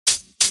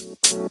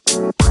Hey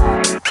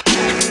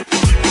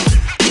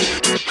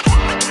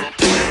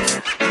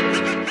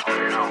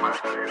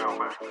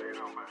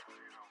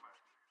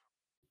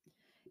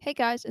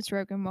guys, it's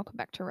Rogan. Welcome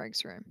back to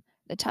Rogue's Room.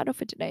 The title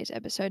for today's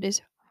episode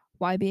is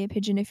Why Be a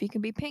Pigeon If You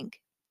Can Be Pink?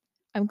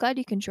 I'm glad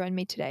you can join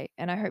me today,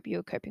 and I hope you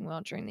are coping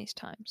well during these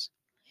times.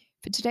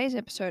 For today's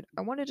episode,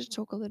 I wanted to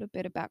talk a little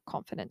bit about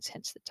confidence,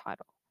 hence the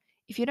title.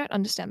 If you don't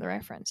understand the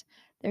reference,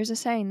 there's a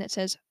saying that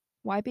says,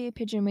 Why be a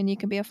pigeon when you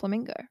can be a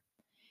flamingo?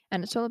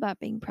 And it's all about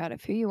being proud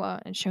of who you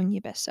are and showing your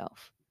best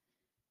self.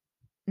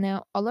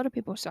 Now, a lot of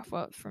people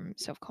suffer from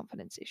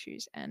self-confidence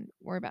issues and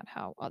worry about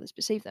how others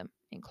perceive them,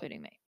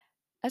 including me.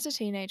 As a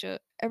teenager,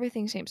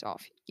 everything seems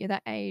off. You're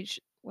that age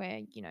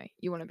where,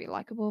 you want to be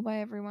likable by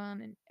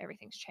everyone and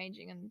everything's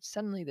changing, and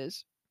suddenly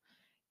there's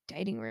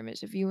dating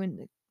rumors of you and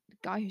the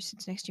guy who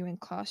sits next to you in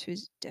class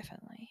who's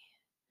definitely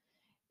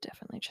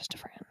just a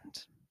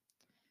friend.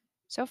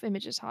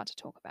 Self-image is hard to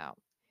talk about.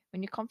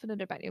 When you're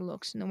confident about your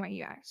looks and the way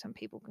you act, some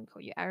people can call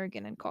you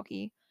arrogant and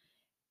cocky,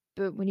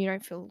 but when you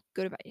don't feel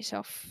good about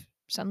yourself,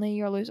 suddenly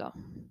you're a loser.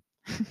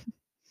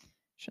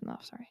 Shouldn't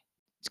laugh, sorry.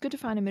 It's good to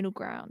find a middle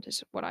ground,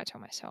 is what I tell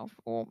myself,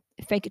 or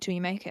fake it till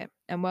you make it.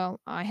 And well,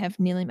 I have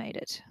nearly made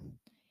it.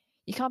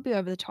 You can't be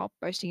over the top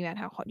boasting about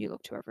how hot you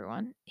look to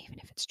everyone, even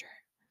if it's true.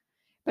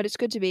 But it's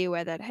good to be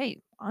aware that, hey,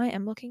 I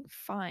am looking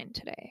fine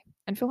today,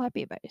 and feel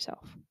happy about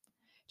yourself.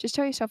 Just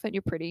tell yourself that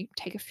you're pretty,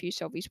 take a few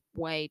selfies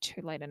way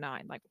too late at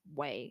night, like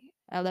way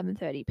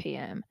 11:30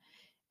 p.m.,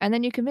 and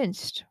then you're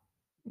convinced.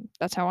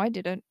 That's how I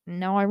did it.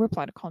 Now I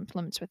reply to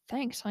compliments with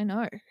thanks. I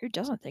know. Who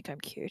doesn't think I'm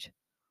cute?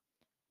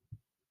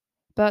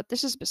 But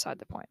this is beside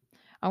the point.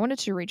 I wanted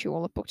to read you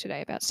all a book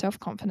today about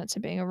self-confidence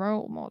and being a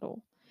role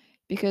model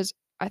because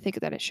I think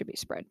that it should be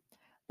spread.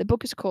 The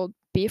book is called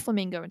Be a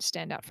Flamingo and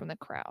Stand Out from the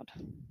Crowd.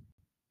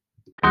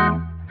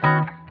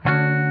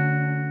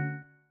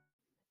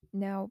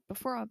 Now,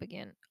 before I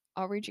begin,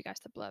 I'll read you guys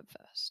the blurb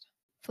first.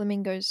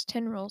 Flamingo's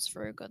 10 Rules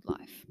for a Good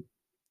Life.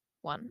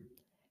 1.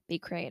 Be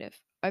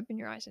creative. Open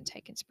your eyes and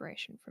take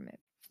inspiration from it.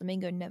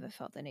 Flamingo never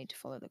felt the need to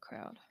follow the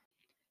crowd.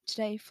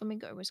 Today,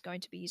 Flamingo was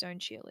going to be his own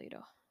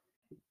cheerleader.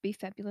 Be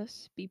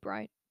fabulous, be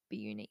bright, be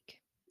unique.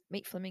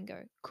 Meet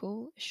Flamingo,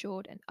 cool,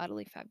 assured, and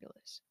utterly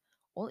fabulous.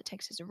 All it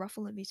takes is a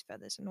ruffle of his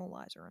feathers and all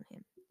eyes are on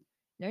him.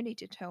 No need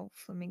to tell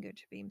Flamingo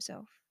to be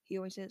himself. He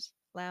always is,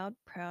 loud,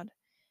 proud,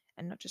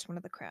 and not just one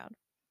of the crowd.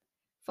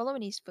 Follow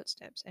in his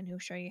footsteps and he'll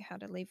show you how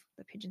to leave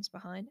the pigeons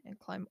behind and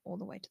climb all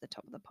the way to the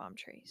top of the palm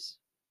trees.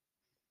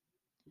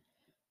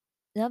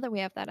 Now that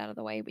we have that out of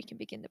the way, we can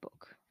begin the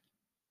book.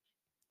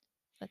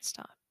 Let's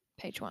start.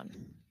 Page 1.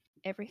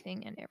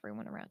 Everything and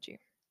everyone around you.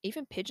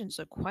 Even pigeons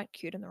look quite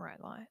cute in the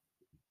right light.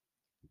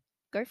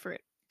 Go for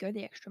it. Go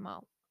the extra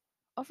mile.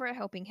 Offer a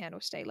helping hand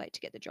or stay late to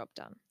get the job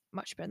done.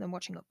 Much better than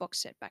watching a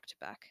box set back to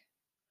back.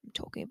 I'm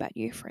talking about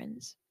you,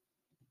 friends.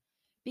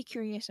 Be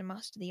curious and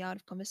master the art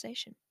of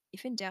conversation.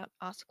 If in doubt,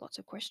 ask lots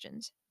of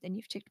questions. Then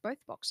you've ticked both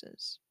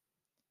boxes.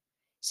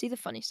 See the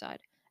funny side.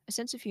 A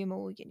sense of humor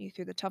will get you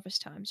through the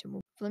toughest times.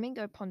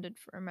 Flamingo pondered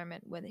for a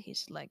moment whether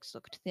his legs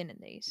looked thin in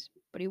these,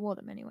 but he wore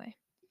them anyway.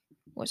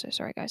 Also,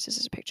 sorry guys, this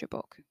is a picture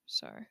book,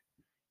 so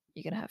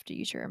you're going to have to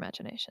use your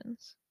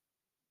imaginations.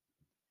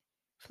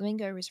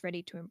 Flamingo is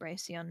ready to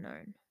embrace the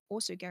unknown.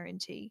 Also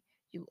guarantee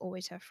you'll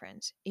always have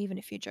friends, even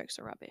if your jokes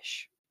are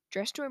rubbish.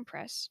 Dress to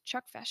impress,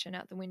 chuck fashion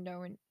out the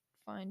window and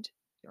find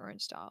your own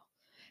style.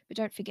 But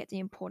don't forget the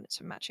importance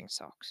of matching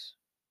socks.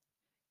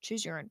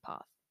 Choose your own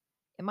path.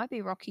 It might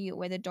be rocky or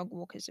where the dog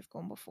walkers have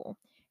gone before,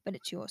 but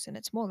it's yours and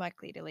it's more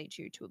likely to lead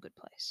you to a good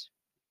place.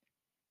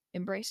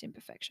 Embrace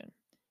imperfection.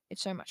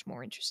 It's so much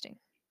more interesting.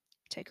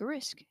 Take a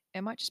risk.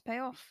 It might just pay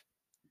off.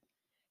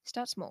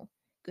 Start small.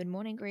 Good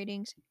morning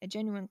greetings, a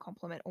genuine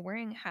compliment, or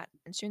wearing a hat,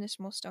 and soon the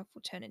small stuff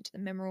will turn into the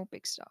memorable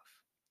big stuff.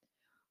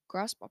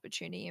 Grasp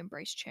opportunity,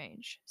 embrace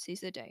change.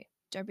 Seize the day.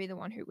 Don't be the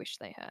one who wished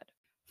they had.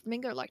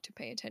 Flamingo liked to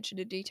pay attention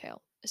to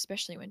detail,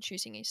 especially when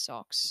choosing his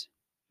socks.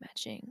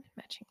 Matching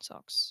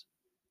socks.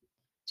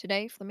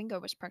 Today, Flamingo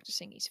was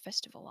practicing his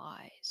festival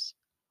eyes,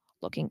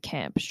 looking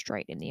Camp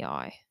straight in the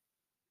eye.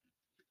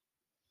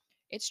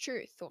 It's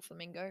true, thought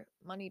Flamingo.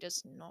 Money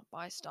does not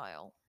buy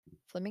style.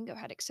 Flamingo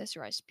had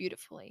accessorized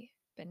beautifully,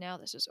 but now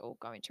this is all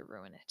going to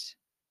ruin it.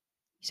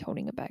 He's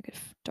holding a bag of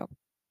dog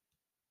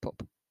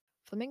poop.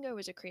 Flamingo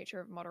was a creature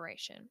of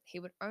moderation. He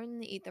would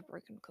only eat the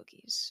broken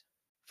cookies.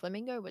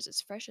 Flamingo was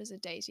as fresh as a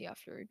daisy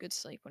after a good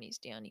sleep on his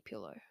downy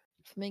pillow.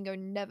 Flamingo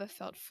never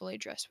felt fully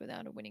dressed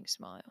without a winning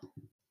smile.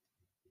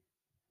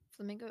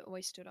 Flamingo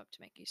always stood up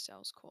to make his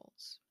sales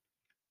calls.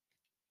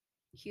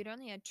 He had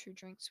only had 2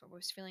 drinks but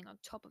was feeling on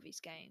top of his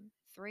game.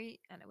 3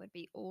 and it would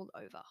be all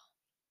over.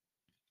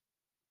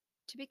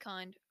 To be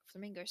kind,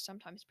 Flamingo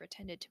sometimes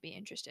pretended to be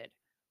interested.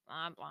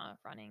 Blah blah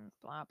running,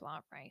 blah blah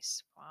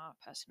race, blah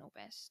personal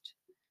best.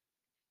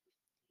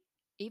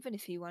 Even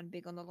if he won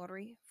big on the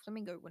lottery,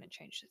 Flamingo wouldn't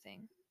change the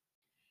thing.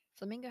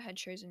 Flamingo had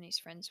chosen his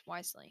friends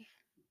wisely.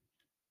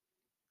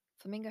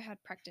 Flamingo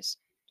had practiced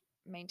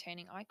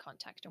maintaining eye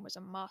contact and was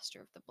a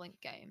master of the blink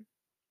game.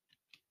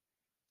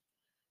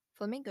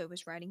 Flamingo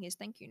was writing his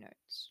thank you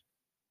notes.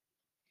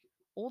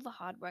 All the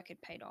hard work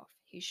had paid off.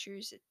 His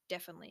shoes had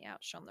definitely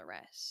outshone the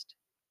rest.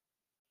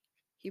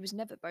 He was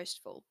never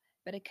boastful,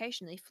 but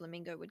occasionally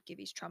Flamingo would give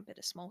his trumpet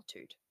a small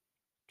toot.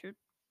 Toot.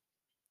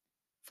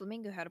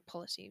 Flamingo had a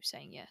policy of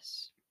saying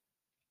yes.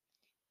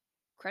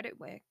 Credit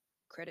where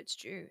credit's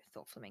due,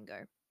 thought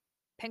Flamingo.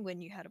 Penguin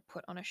knew how to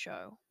put on a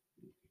show.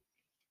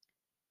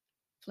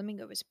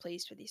 Flamingo was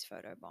pleased with his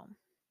photo bomb.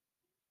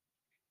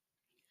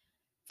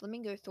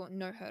 Flamingo thought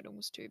no hurdle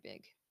was too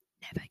big.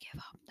 Never give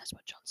up, that's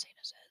what John Cena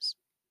says.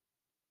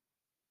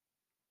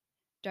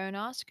 Don't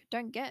ask,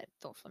 don't get,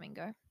 thought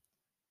Flamingo.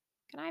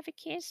 Can I have a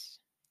kiss?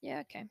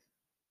 Yeah, okay.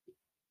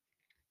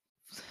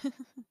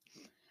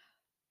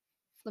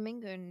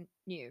 Flamingo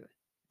knew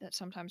that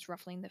sometimes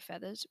ruffling the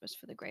feathers was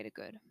for the greater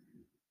good.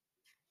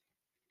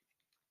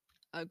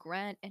 A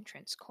grand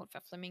entrance called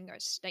for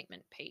Flamingo's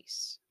statement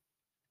piece.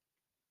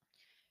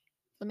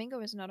 Flamingo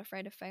was not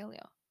afraid of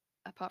failure,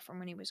 apart from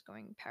when he was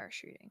going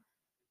parachuting.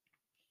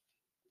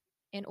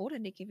 In order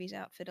to give his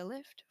outfit a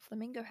lift,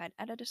 Flamingo had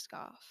added a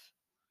scarf.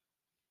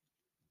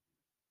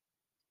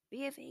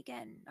 Be a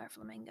vegan, no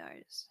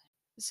flamingos.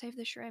 Save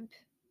the shrimp.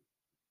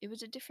 It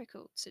was a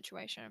difficult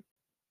situation,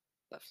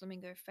 but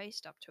Flamingo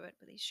faced up to it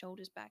with his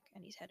shoulders back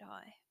and his head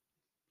high.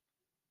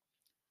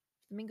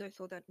 Flamingo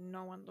thought that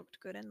no one looked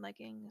good in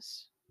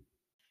leggings.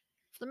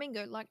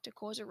 Flamingo liked to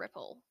cause a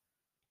ripple.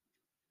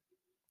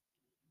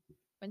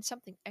 When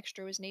something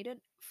extra was needed,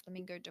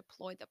 Flamingo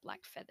deployed the black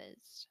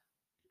feathers.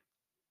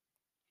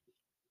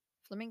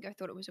 Flamingo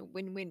thought it was a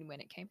win-win when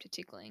it came to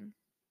tickling.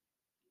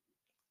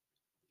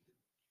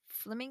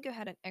 Flamingo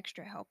had an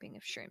extra helping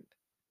of shrimp,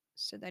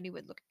 so that he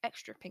would look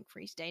extra pink for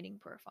his dating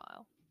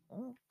profile.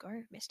 Oh,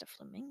 go, Mr.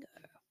 Flamingo.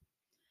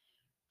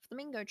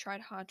 Flamingo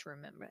tried hard to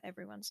remember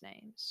everyone's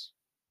names.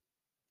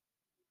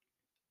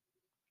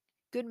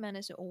 Good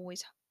manners are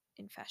always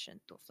in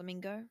fashion, thought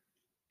Flamingo.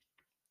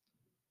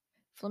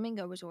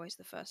 Flamingo was always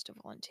the first to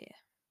volunteer.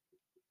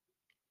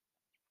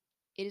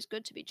 It is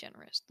good to be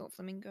generous, thought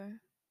Flamingo.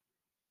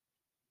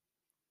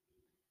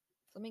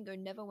 Flamingo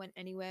never went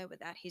anywhere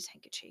without his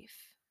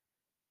handkerchief.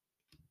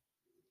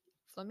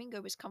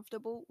 Flamingo was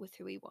comfortable with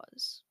who he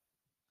was.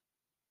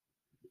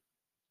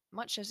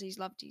 Much as he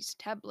loved his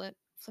tablet,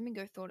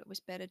 Flamingo thought it was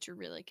better to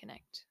really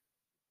connect.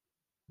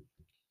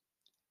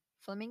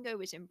 Flamingo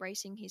was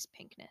embracing his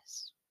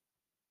pinkness.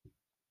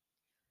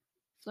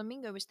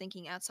 Flamingo was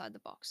thinking outside the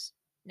box.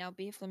 Now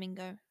be a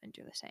flamingo and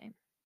do the same.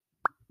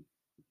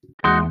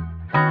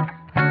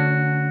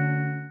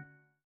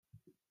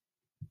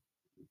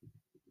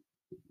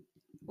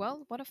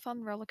 Well, what a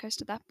fun roller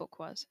coaster that book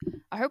was.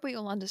 I hope we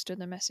all understood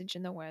the message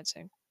in the words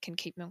and can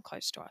keep them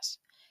close to us.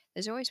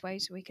 There's always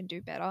ways we can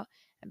do better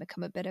and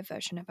become a better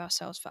version of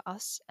ourselves for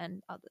us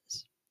and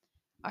others.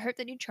 I hope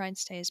that you try and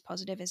stay as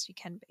positive as you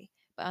can be,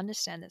 but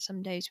understand that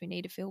some days we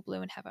need to feel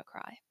blue and have a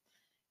cry.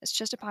 It's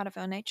just a part of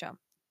our nature,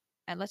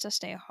 and lets us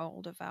stay a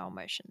hold of our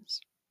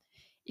emotions.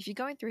 If you're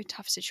going through a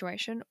tough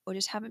situation or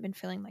just haven't been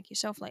feeling like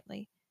yourself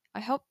lately, I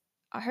hope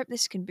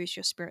this can boost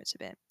your spirits a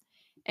bit.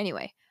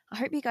 Anyway, I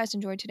hope you guys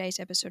enjoyed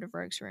today's episode of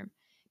Rogue's Room.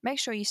 Make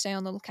sure you stay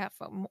on the lookout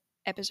for more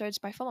episodes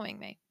by following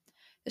me.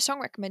 The song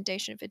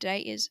recommendation for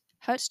today is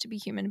Hurts to Be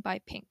Human by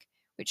Pink,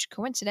 which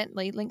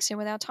coincidentally links in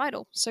with our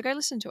title, so go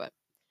listen to it.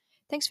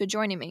 Thanks for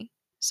joining me.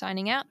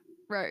 Signing out,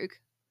 Rogue.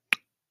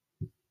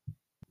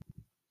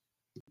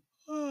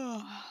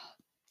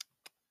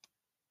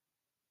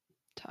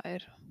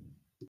 Tired.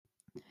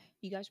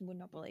 You guys would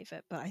not believe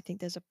it, but I think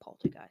there's a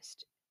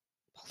poltergeist.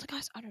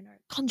 Poltergeist? I don't know.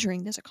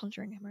 Conjuring. There's a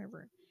conjuring in my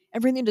room.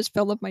 Everything just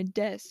fell off my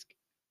desk.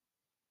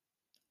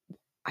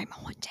 I'm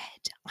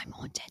haunted. I'm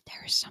haunted.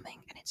 There is something,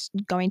 and it's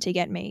going to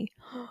get me.